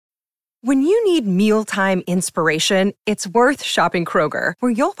When you need mealtime inspiration, it's worth shopping Kroger,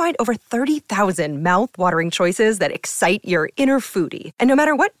 where you'll find over 30,000 mouth-watering choices that excite your inner foodie. And no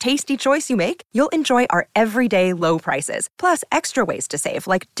matter what tasty choice you make, you'll enjoy our everyday low prices, plus extra ways to save,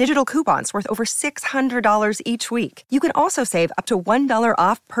 like digital coupons worth over $600 each week. You can also save up to $1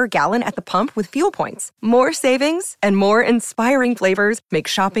 off per gallon at the pump with fuel points. More savings and more inspiring flavors make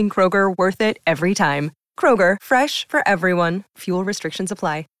shopping Kroger worth it every time. Kroger, fresh for everyone. Fuel restrictions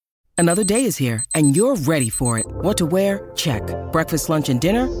apply. Another day is here, and you're ready for it. What to wear? Check. Breakfast, lunch, and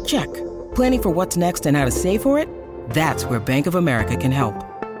dinner? Check. Planning for what's next and how to save for it? That's where Bank of America can help.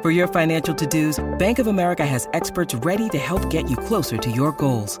 For your financial to-dos, Bank of America has experts ready to help get you closer to your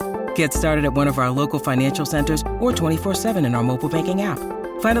goals. Get started at one of our local financial centers or 24/7 in our mobile banking app.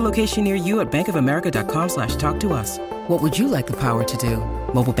 Find a location near you at bankofamerica.com/talktous. What would you like the power to do?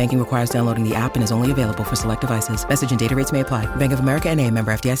 Mobile banking requires downloading the app and is only available for select devices. Message and data rates may apply. Bank of America N.A.,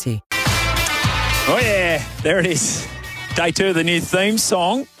 member FDIC. Oh, yeah. There it is. Day 2 of the new theme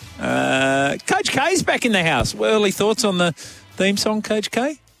song. Coach K's back in the house. Early thoughts on the theme song, Coach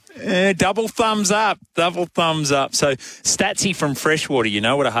K? Double thumbs up. Double thumbs up. So, Statsy from Freshwater, you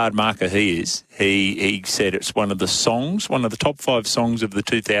know what a hard marker he is. He said it's one of the top 5 songs of the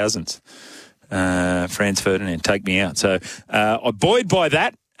 2000s. Franz Ferdinand, Take Me Out. So, I buoyed by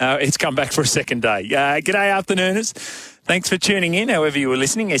that. It's come back for a second day. G'day, afternooners. Thanks for tuning in, however you were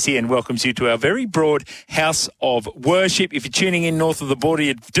listening. SEN welcomes you to our very broad house of worship. If you're tuning in north of the border,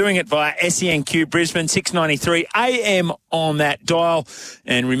 you're doing it via SENQ Brisbane, 693 AM on that dial.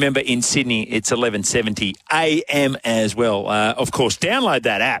 And remember, in Sydney, it's 1170 AM as well. Of course, download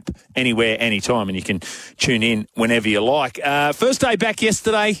that app anywhere, anytime, and you can tune in whenever you like. First day back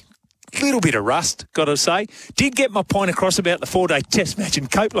yesterday. Little bit of rust, got to say. Did get my point across about the 4-day test match, and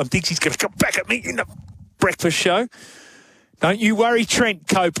Copeland thinks he's going to come back at me in the breakfast show. Don't you worry, Trent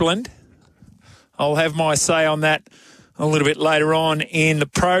Copeland. I'll have my say on that a little bit later on in the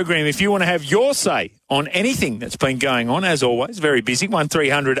program. If you want to have your say on anything that's been going on, as always, very busy,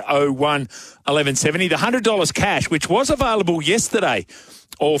 1300 01 1170. The $100 cash, which was available yesterday,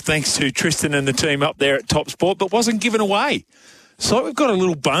 all thanks to Tristan and the team up there at Top Sport, but wasn't given away. So we've got a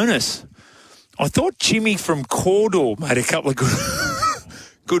little bonus. I thought Jimmy from Cawdor made a couple of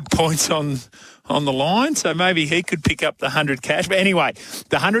good points on the line, so maybe he could pick up the 100 cash. But anyway,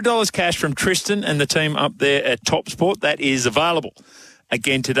 the $100 cash from Tristan and the team up there at Top Sport, that is available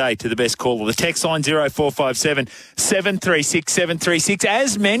again today to the best caller. The text line 0457 736 736.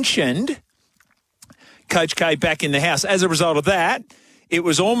 As mentioned, Coach K back in the house. As a result of that, it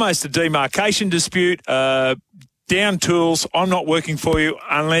was almost a demarcation dispute. Down tools, I'm not working for you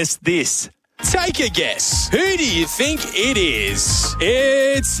unless this. Take a guess. Who do you think it is?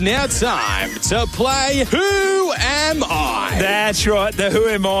 It's now time to play Who Am I? That's right. The Who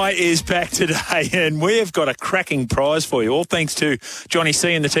Am I is back today, and we have got a cracking prize for you. All thanks to Johnny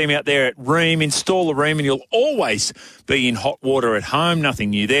C and the team out there at Ream. Install the Ream and you'll always be in hot water at home. Nothing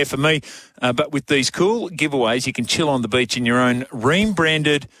new there for me. But with these cool giveaways, you can chill on the beach in your own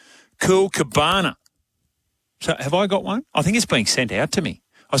Ream-branded cool cabana. So have I got one? I think it's being sent out to me.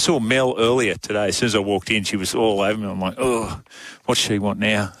 I saw Mel earlier today. As soon as I walked in, she was all over me. I'm like, oh, what's she want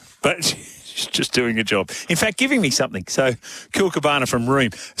now? But she's just doing a job. In fact, giving me something. So, Cool Cabana from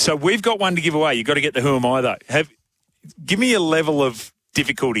Ream. So we've got one to give away. You've got to get the Who Am I, though. Give me a level of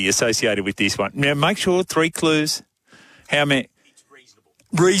difficulty associated with this one. Now, make sure 3 clues. How many?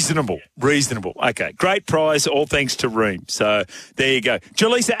 Reasonable. Okay, great prize, all thanks to Ream. So there you go.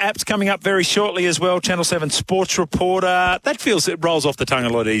 Jaleesa App's coming up very shortly as well, Channel 7 sports reporter. It rolls off the tongue a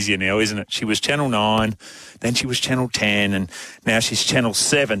lot easier now, isn't it? She was Channel 9, then she was Channel 10, and now she's Channel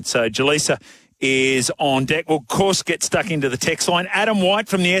 7. So Jaleesa is on deck. We'll, of course, get stuck into the text line. Adam White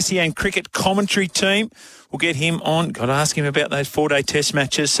from the SEN cricket commentary team. We'll get him on. Got to ask him about those 4-day test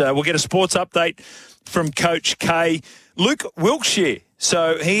matches. We'll get a sports update from Coach K. Luke Wilkshire.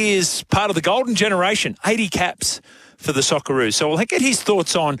 So he is part of the golden generation, 80 caps for the Socceroos. So we'll get his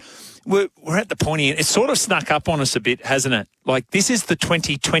thoughts on, we're at the point here, it's sort of snuck up on us a bit, hasn't it? Like, this is the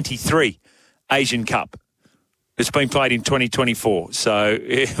 2023 Asian Cup. It's been played in 2024, so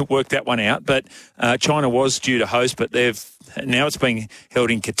work that one out. But China was due to host, but now it's being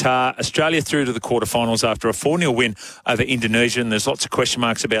held in Qatar. Australia through to the quarterfinals after a 4-0 win over Indonesia, and there's lots of question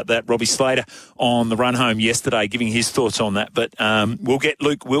marks about that. Robbie Slater on the run home yesterday giving his thoughts on that. But we'll get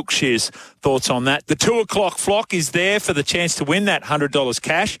Luke Wilkshire's thoughts on that. The 2 o'clock flock is there for the chance to win that $100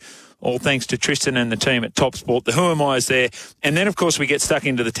 cash. All thanks to Tristan and the team at Top Sport. The Who Am I is there. And then, of course, we get stuck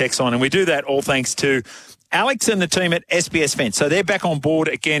into the text line, and we do that all thanks to Alex and the team at SBS Fence. So they're back on board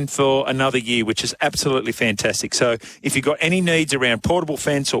again for another year, which is absolutely fantastic. So if you've got any needs around portable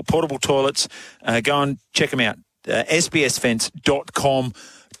fence or portable toilets, go and check them out.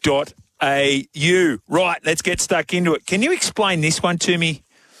 sbsfence.com.au. Right, let's get stuck into it. Can you explain this one to me,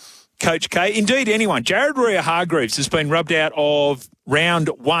 Coach K? Indeed, anyone. Jared Waerea-Hargreaves has been rubbed out of round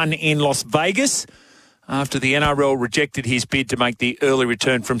 1 in Las Vegas after the NRL rejected his bid to make the early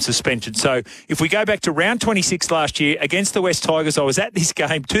return from suspension. So if we go back to round 26 last year against the West Tigers, I was at this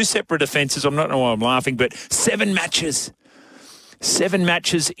game, 2 separate offences. I'm not know why I'm laughing, but 7 matches. 7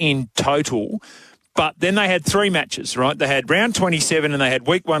 matches in total. But then they had 3 matches, right? They had round 27 and they had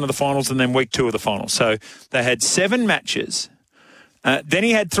week 1 of the finals and then week 2 of the finals. So they had 7 matches. Then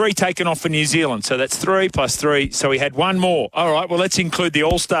he had 3 taken off for New Zealand. So that's 3 plus 3. So he had 1 more. All right, well, let's include the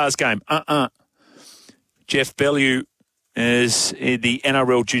All-Stars game. Jeff Bellew, as the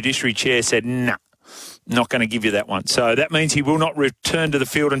NRL Judiciary Chair, said, nah, not going to give you that one. So that means he will not return to the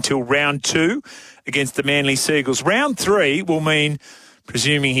field until round 2 against the Manly Seagulls. Round 3 will mean,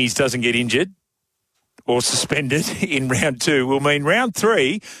 presuming he doesn't get injured or suspended in round 2, will mean round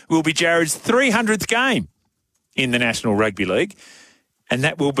 3 will be Jared's 300th game in the National Rugby League. And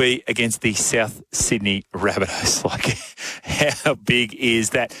that will be against the South Sydney Rabbitohs. Like, how big is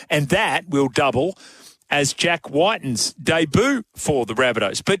that? And that will double as Jack Whiten's debut for the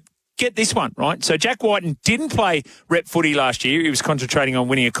Rabbitohs. But get this one, right? So Jack Whiten didn't play rep footy last year. He was concentrating on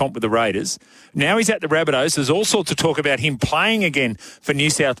winning a comp with the Raiders. Now he's at the Rabbitohs. There's all sorts of talk about him playing again for New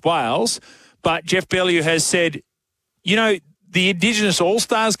South Wales. But Jeff Bellew has said, you know, the Indigenous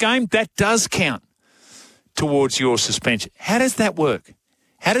All-Stars game, that does count towards your suspension. How does that work?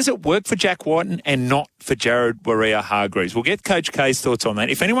 How does it work for Jack Whiten and not for Jared Waerea-Hargreaves? We'll get Coach K's thoughts on that.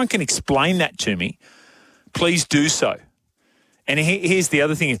 If anyone can explain that to me, please do so. And here's the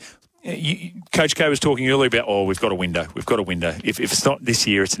other thing. Coach K was talking earlier about, we've got a window. We've got a window. If it's not this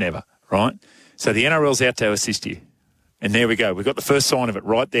year, it's never, right? So the NRL's out to assist you. And there we go. We've got the first sign of it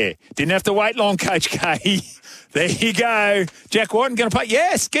right there. Didn't have to wait long, Coach K. There you go. Jack Whiten going to play?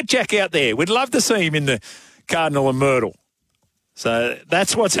 Yes, get Jack out there. We'd love to see him in the Cardinal and Myrtle. So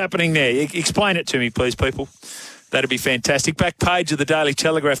that's what's happening there. Explain it to me, please, people. That'd be fantastic. Back page of the Daily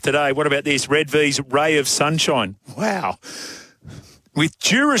Telegraph today. What about this? Red V's Ray of Sunshine. Wow. With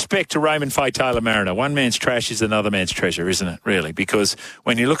due respect to Raymond Faitala-Mariner, one man's trash is another man's treasure, isn't it, really? Because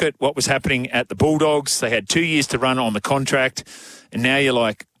when you look at what was happening at the Bulldogs, they had 2 years to run on the contract, and now you're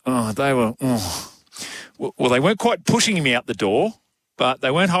like, well, they weren't quite pushing him out the door, but they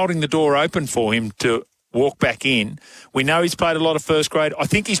weren't holding the door open for him to walk back in. We know he's played a lot of first grade. I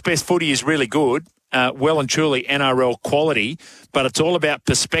think his best footy is really good. Well and truly NRL quality, but it's all about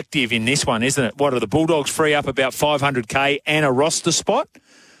perspective in this one, isn't it? What are the Bulldogs free up about $500K and a roster spot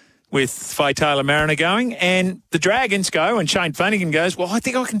with Faitala-Mariner going, and the Dragons go, and Shane Flanagan goes, well, I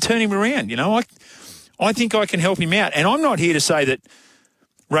think I can turn him around. You know, I think I can help him out. And I'm not here to say that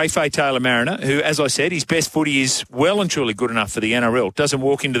Ray Faitala-Mariner, who, as I said, his best footy is well and truly good enough for the NRL, doesn't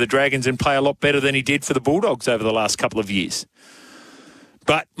walk into the Dragons and play a lot better than he did for the Bulldogs over the last couple of years.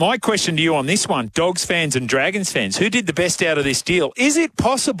 But my question to you on this one, Dogs fans and Dragons fans, who did the best out of this deal? Is it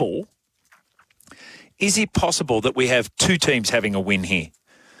possible that we have 2 teams having a win here?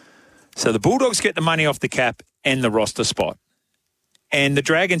 So the Bulldogs get the money off the cap and the roster spot. And the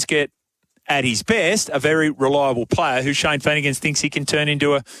Dragons get, at his best, a very reliable player who Shane Flanagan thinks he can turn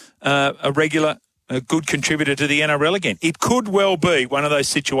into a regular, a good contributor to the NRL again. It could well be one of those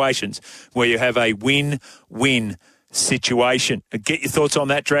situations where you have a win-win situation. Get your thoughts on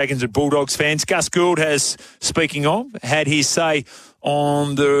that, Dragons and Bulldogs fans. Gus Gould has, speaking of, had his say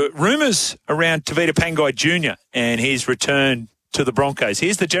on the rumours around Tavita Pangai Jr. and his return to the Broncos.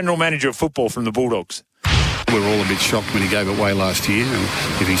 Here's the General Manager of Football from the Bulldogs. We were all a bit shocked when he gave it away last year, and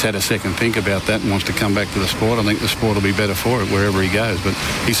if he's had a second think about that and wants to come back to the sport, I think the sport will be better for it wherever he goes. But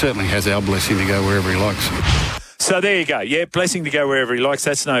he certainly has our blessing to go wherever he likes. So there you go. Yeah, blessing to go wherever he likes.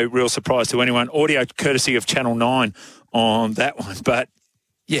 That's no real surprise to anyone. Audio courtesy of Channel 9 on that one. But,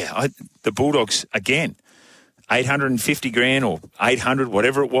 yeah, the Bulldogs, again, $850,000 or $800,000,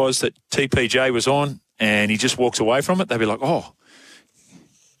 whatever it was that TPJ was on, and he just walks away from it. They'd be like,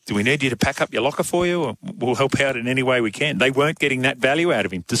 do we need you to pack up your locker for you? Or we'll help out in any way we can. They weren't getting that value out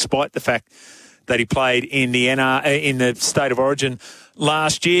of him, despite the fact that he played in the State of Origin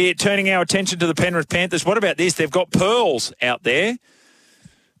last year. Turning our attention to the Penrith Panthers. What about this? They've got pearls out there.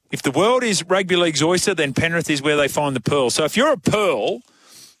 If the world is rugby league's oyster, then Penrith is where they find the pearls. So if you're a pearl,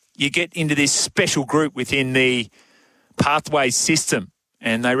 you get into this special group within the Pathways system.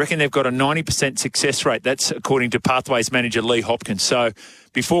 and they reckon they've got a 90% success rate. That's according to Pathways manager Lee Hopkins. So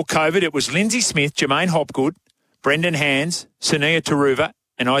before COVID, it was Lindsay Smith, Jermaine Hopgood, Brendan Hands, Sania Taruva,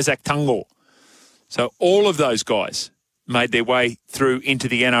 and Isaac Tungor. So all of those guys made their way through into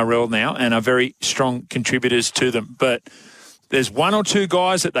the NRL now and are very strong contributors to them. But there's one or two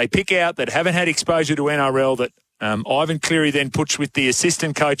guys that they pick out that haven't had exposure to NRL that Ivan Cleary then puts with the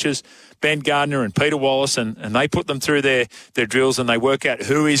assistant coaches, Ben Gardner and Peter Wallace, and they put them through their drills and they work out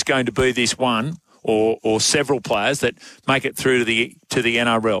who is going to be this one or several players that make it through to the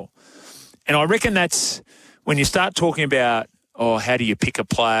NRL. And I reckon that's when you start talking about, how do you pick a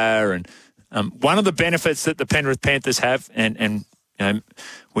player? And one of the benefits that the Penrith Panthers have, and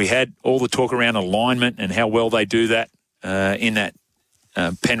we had all the talk around alignment and how well they do that in that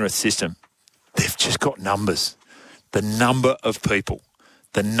Penrith system. They've just got numbers. The number of people,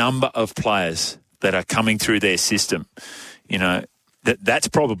 the number of players that are coming through their system, that's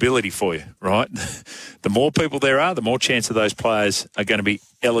probability for you, right? The more people there are, the more chance of those players are going to be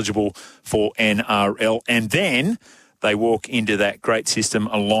eligible for NRL. And then they walk into that great system.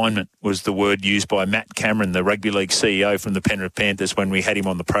 Alignment was the word used by Matt Cameron, the rugby league CEO from the Penrith Panthers, when we had him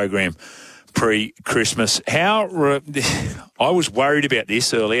on the program pre-Christmas. I was worried about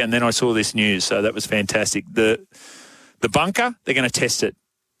this earlier, and then I saw this news, so that was fantastic. The bunker, they're going to test it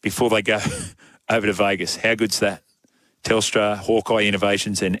before they go over to Vegas. How good's that? Telstra, Hawkeye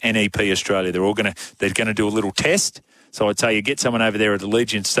Innovations and NEP Australia, they're going to do a little test. So I'd say you get someone over there at the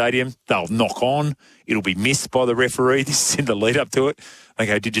Legion Stadium, they'll knock on. It'll be missed by the referee. This is in the lead up to it. They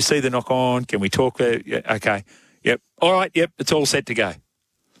go, did you see the knock on? Can we talk? Yeah, okay. Yep. All right. Yep. It's all set to go.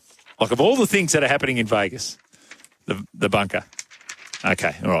 Like, of all the things that are happening in Vegas, the bunker.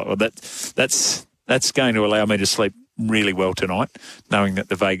 Okay. All right. Well, that's going to allow me to sleep really well tonight, knowing that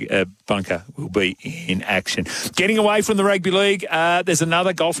the bunker will be in action. Getting away from the rugby league, there's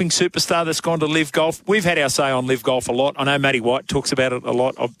another golfing superstar that's gone to Live Golf. We've had our say on Live Golf a lot. I know Matty White talks about it a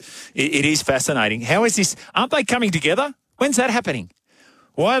lot. It is fascinating. How is this? Aren't they coming together? When's that happening?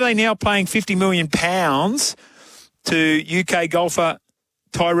 Why are they now paying £50 million to UK golfer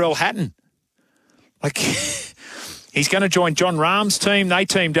Tyrell Hatton? Like, he's going to join John Rahm's team. They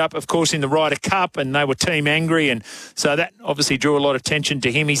teamed up, of course, in the Ryder Cup, and they were Team Angry, and so that obviously drew a lot of attention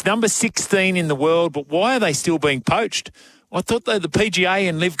to him. He's number 16 in the world, but why are they still being poached? I thought that the PGA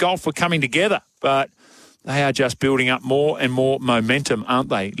and Live Golf were coming together, but they are just building up more and more momentum, aren't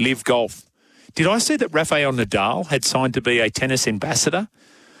they? Live Golf. Did I see that Rafael Nadal had signed to be a tennis ambassador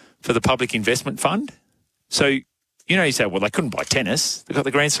for the Public Investment Fund? So, you say, well, they couldn't buy tennis. They got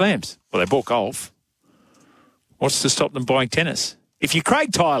the Grand Slams. Well, they bought golf. What's to stop them buying tennis? If you're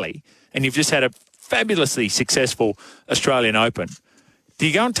Craig Tiley and you've just had a fabulously successful Australian Open, do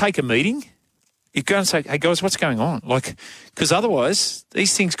you go and take a meeting? You go and say, hey, guys, what's going on? Because otherwise,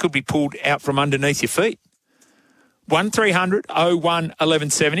 these things could be pulled out from underneath your feet. 1300 01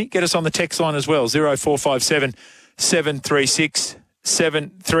 1170. Get us on the text line as well, 0457 736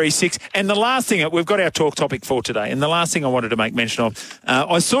 736. And the last thing, we've got our talk topic for today, and the last thing I wanted to make mention of,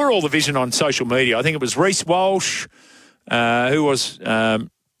 I saw all the vision on social media. I think it was Reece Walsh, who was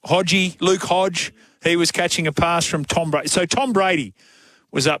Luke Hodge. He was catching a pass from Tom Brady. So Tom Brady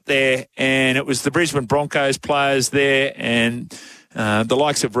was up there, and it was the Brisbane Broncos players there, and the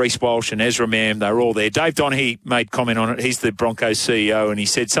likes of Reece Walsh and Ezra Mam, they were all there. Dave Donaghy made comment on it. He's the Broncos CEO, and he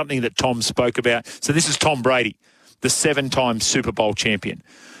said something that Tom spoke about. So this is Tom Brady, the 7-time Super Bowl champion.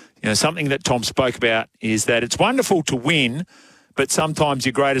 Something that Tom spoke about is that it's wonderful to win, but sometimes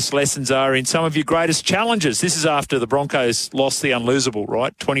your greatest lessons are in some of your greatest challenges. This is after the Broncos lost the unlosable,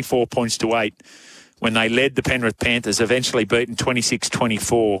 right? 24 points to 8 when they led the Penrith Panthers, eventually beaten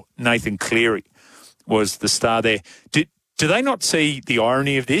 26-24. Nathan Cleary was the star there. Do they not see the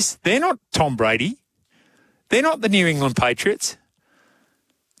irony of this? They're not Tom Brady. They're not the New England Patriots.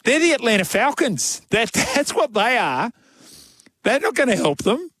 They're the Atlanta Falcons. That's what they are. They're not going to help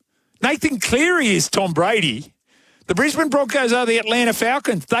them. Nathan Cleary is Tom Brady. The Brisbane Broncos are the Atlanta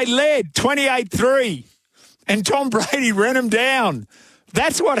Falcons. They led 28-3, and Tom Brady ran them down.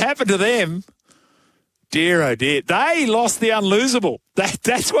 That's what happened to them. Dear, oh dear. They lost the unlosable.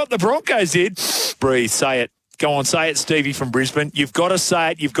 That's what the Broncos did. Breathe, say it. Go on, say it, Stevie from Brisbane. You've got to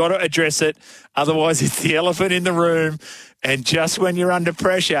say it. You've got to address it. Otherwise, it's the elephant in the room. And just when you're under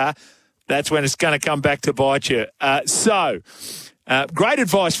pressure, that's when it's going to come back to bite you. Great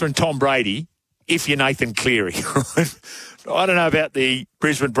advice from Tom Brady if you're Nathan Cleary. I don't know about the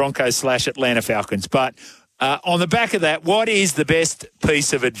Brisbane Broncos / Atlanta Falcons, but on the back of that, what is the best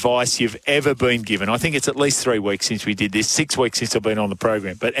piece of advice you've ever been given? I think it's at least 3 weeks since we did this, 6 weeks since I've been on the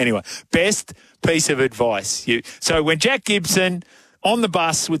program. But anyway, best piece of advice. So when Jack Gibson on the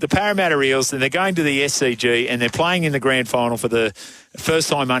bus with the Parramatta Eels, and they're going to the SCG, and they're playing in the grand final for the first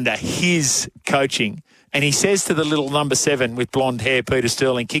time under his coaching. And he says to the little number 7 with blonde hair, Peter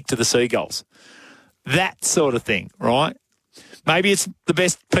Sterling, kick to the Seagulls. That sort of thing, right? Maybe it's the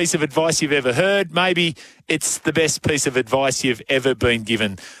best piece of advice you've ever heard. Maybe it's the best piece of advice you've ever been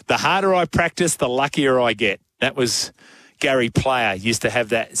given. The harder I practice, the luckier I get. That was Gary Player used to have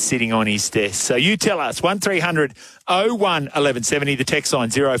that sitting on his desk. So you tell us, 1300 01 1170, the text line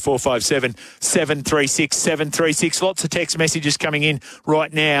 0457 736 736. Lots of text messages coming in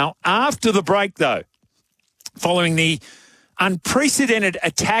right now. After the break, though, following the unprecedented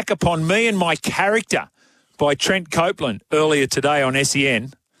attack upon me and my character by Trent Copeland earlier today on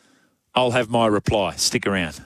SEN, I'll have my reply. Stick around.